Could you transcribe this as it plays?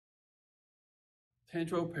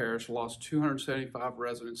Tangipahoa Parish lost 275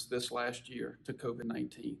 residents this last year to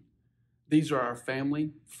COVID-19. These are our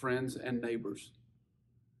family, friends, and neighbors.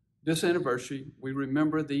 This anniversary, we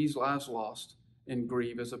remember these lives lost and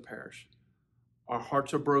grieve as a parish. Our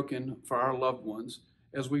hearts are broken for our loved ones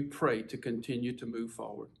as we pray to continue to move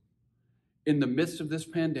forward. In the midst of this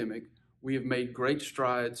pandemic, we have made great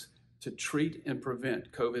strides to treat and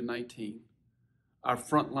prevent COVID-19. Our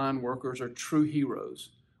frontline workers are true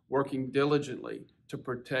heroes, working diligently to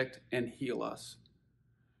protect and heal us.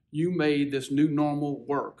 You made this new normal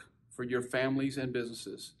work for your families and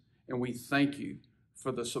businesses, and we thank you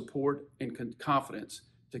for the support and confidence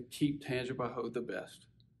to keep Tangipahoa the best.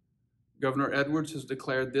 Governor Edwards has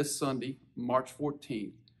declared this Sunday, March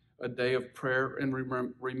 14th, a day of prayer and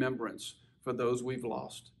remembrance for those we've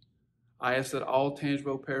lost. I ask that all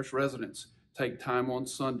Tangipahoa Parish residents take time on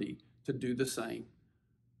Sunday to do the same.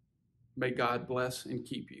 May God bless and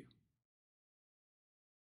keep you.